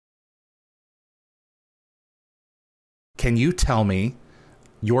can you tell me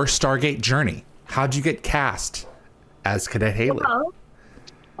your Stargate journey? How'd you get cast as Cadet Hailey? Well,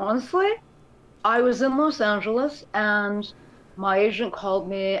 honestly, I was in Los Angeles and my agent called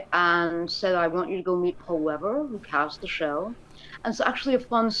me and said, I want you to go meet Paul Weber, who cast the show. And it's actually a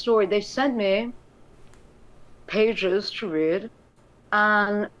fun story. They sent me pages to read,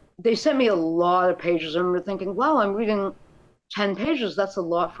 and they sent me a lot of pages. I remember thinking, wow, I'm reading 10 pages. That's a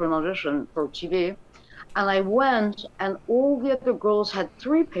lot for an audition for TV. And I went, and all the other girls had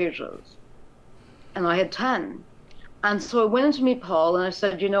 3 pages, and I had 10. And so I went in to meet Paul, and I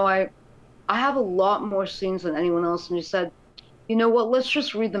said, you know, I have a lot more scenes than anyone else. And he said, you know what, let's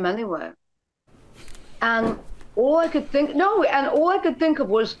just read them anyway. And all I could think, no, and all I could think of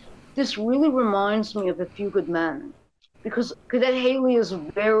was, this really reminds me of A Few Good Men. Because Cadet Hailey is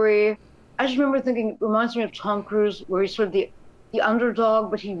very, I just remember thinking, it reminds me of Tom Cruise, where he's sort of the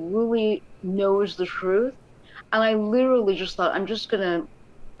underdog, but he really knows the truth. And I literally just thought, I'm just going to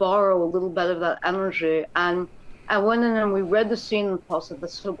borrow a little bit of that energy. And I went in and we read the scene, and Paul said,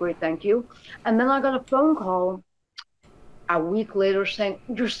 that's so great, thank you. And then I got a phone call a week later saying,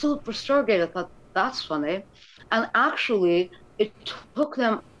 you're still up for Stargate. I thought, that's funny. And actually, it took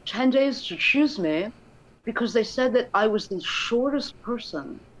them 10 days to choose me because they said that I was the shortest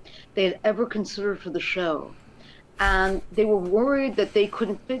person they had ever considered for the show. And they were worried that they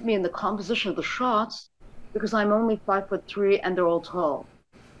couldn't fit me in the composition of the shots because I'm only 5'3" and they're all tall.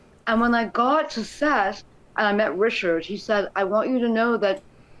 And when I got to set and I met Richard, he said, I want you to know that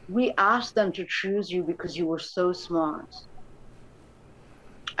we asked them to choose you because you were so smart.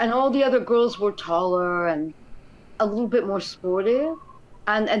 And all the other girls were taller and a little bit more sporty.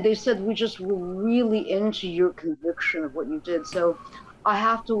 And they said, we just were really into your conviction of what you did. So I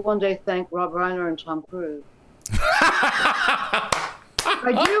have to one day thank Rob Reiner and Tom Cruise. I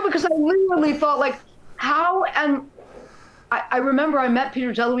do, because I literally thought, like, how? And I remember I met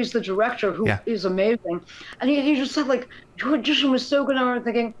Peter DeLuise, the director, who is amazing. And he just said, like, your audition was so good. And I remember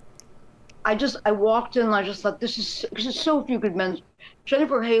thinking, I walked in and I just thought, this is, because there's so few good men.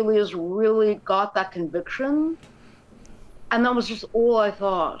 Jennifer Hailey has really got that conviction. And that was just all I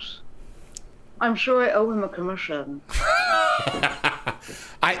thought. I'm sure I owe him a commission.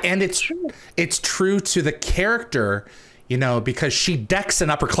 And it's true to the character, you know, because she decks an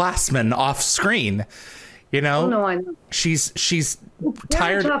upperclassman off screen, you know. Oh, no, I know. She's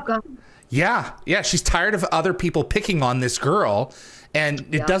tired. Yeah, she's tired of other people picking on this girl, and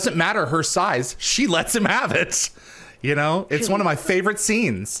it doesn't matter her size. She lets him have it. You know, it's one of my favorite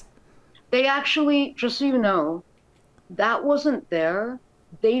scenes. They actually, just so you know, that wasn't there.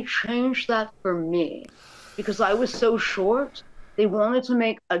 They changed that for me because I was so short. They wanted to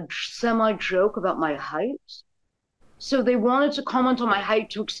make a semi-joke about my height. So they wanted to comment on my height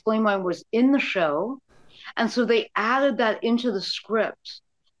to explain why I was in the show. And so they added that into the script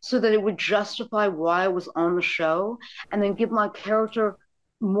so that it would justify why I was on the show and then give my character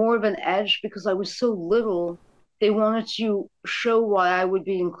more of an edge because I was so little. They wanted to show why I would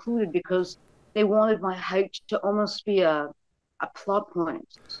be included because they wanted my height to almost be a plot point.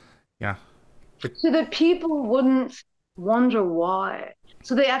 Yeah. So that people wouldn't wonder why.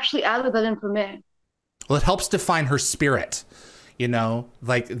 So they actually added that in for me. Well, it helps define her spirit, you know,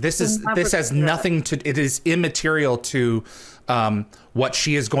 like this has nothing to, it is immaterial to what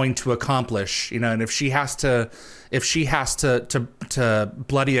she is going to accomplish, you know, and if she has to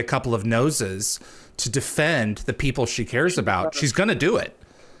bloody a couple of noses to defend the people she cares about, she's going to do it.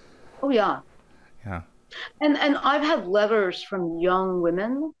 Oh, yeah. Yeah. And I've had letters from young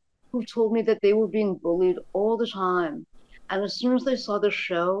women who told me that they were being bullied all the time. And as soon as they saw the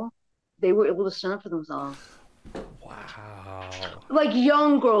show, they were able to stand up for themselves. Wow. Like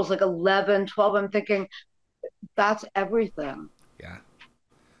young girls, like 11, 12, I'm thinking, that's everything. Yeah.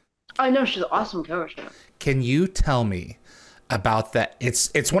 I know, she's an awesome character. Can you tell me about that?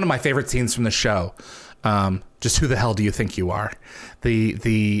 It's one of my favorite scenes from the show. Just who the hell do you think you are?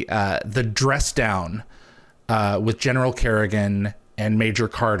 The dress down with General Kerrigan and Major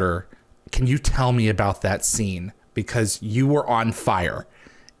Carter. Can you tell me about that scene? Because you were on fire,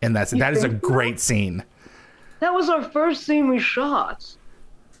 and that is a great scene. That was our first scene we shot,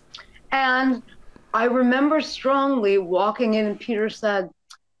 and I remember strongly walking in, and Peter said,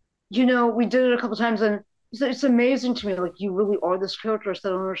 "You know, we did it a couple times, and he said it's amazing to me. Like you really are this character." I said,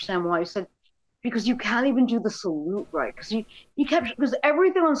 "I don't understand why." He said, because you can't even do the salute right. Because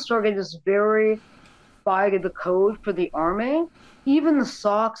everything on Stargate is very by the code for the Army. Even the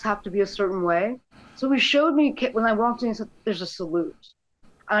socks have to be a certain way. So he showed me, when I walked in, he said, there's a salute.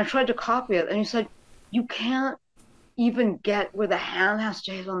 And I tried to copy it. And he said, you can't even get where the hand has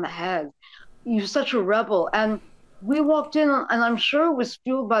to hit on the head. You're such a rebel. And we walked in, and I'm sure it was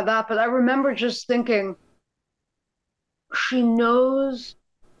fueled by that, but I remember just thinking, she knows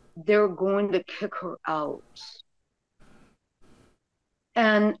they're going to kick her out.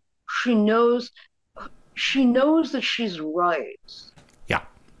 And she knows that she's right. Yeah.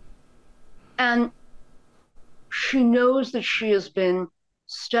 And she knows that she has been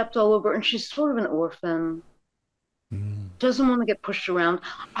stepped all over, and she's sort of an orphan. Doesn't want to get pushed around.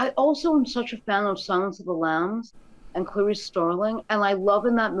 I also am such a fan of Silence of the Lambs and Clarice Starling, and I love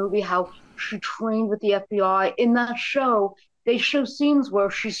in that movie how she trained with the FBI. In that show, they show scenes where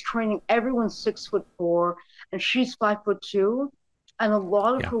she's training everyone 6'4" and she's 5'2", and a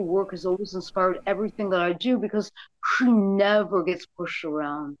lot of her work has always inspired everything that I do because she never gets pushed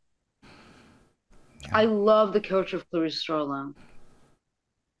around. I love the character of Clarice Starling.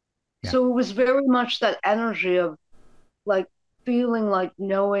 So it was very much that energy of like feeling like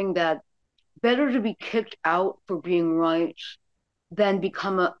knowing that better to be kicked out for being right than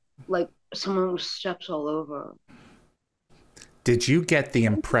become a like someone who steps all over. Did you get the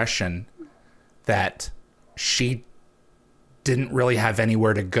impression that she didn't really have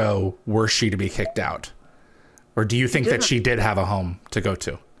anywhere to go were she to be kicked out? Or do you think that she did have a home to go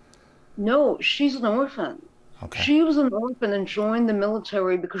to? No, she's an orphan. Okay. She was an orphan and joined the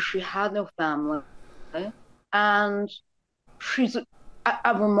military because she had no family. And she's a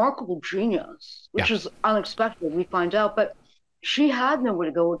remarkable genius, which is unexpected, we find out. But she had nowhere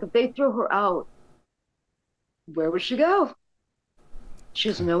to go. If they threw her out, where would she go? She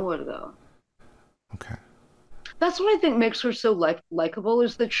has nowhere to go. Okay. That's what I think makes her so likable,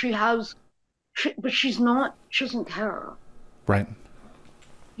 is that but she doesn't care. Right.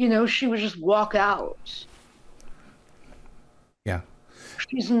 You know, she would just walk out. Yeah.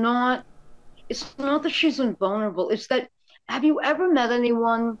 It's not that she's invulnerable. It's that, have you ever met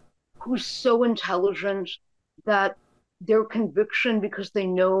anyone who's so intelligent that their conviction, because they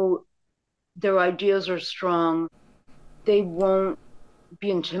know their ideas are strong, they won't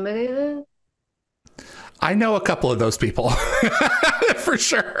be intimidated? I know a couple of those people for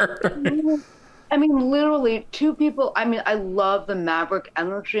sure. I mean, literally two people. I mean, I love the Maverick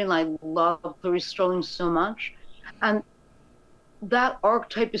energy and I love Clarice Starling so much. And that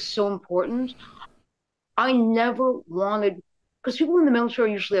archetype is so important. I never wanted, because people in the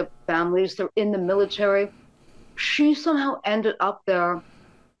military usually have families, they're in the military. She somehow ended up there.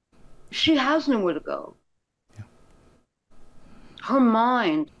 She has nowhere to go. Yeah. Her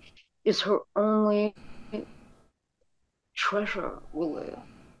mind is her only treasure, really.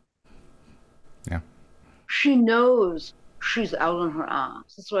 Yeah. She knows she's out on her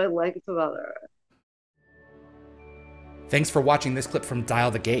ass. That's what I like about her. Thanks for watching this clip from Dial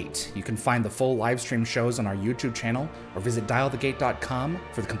the Gate. You can find the full live stream shows on our YouTube channel or visit dialthegate.com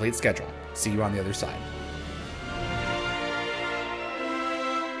for the complete schedule. See you on the other side.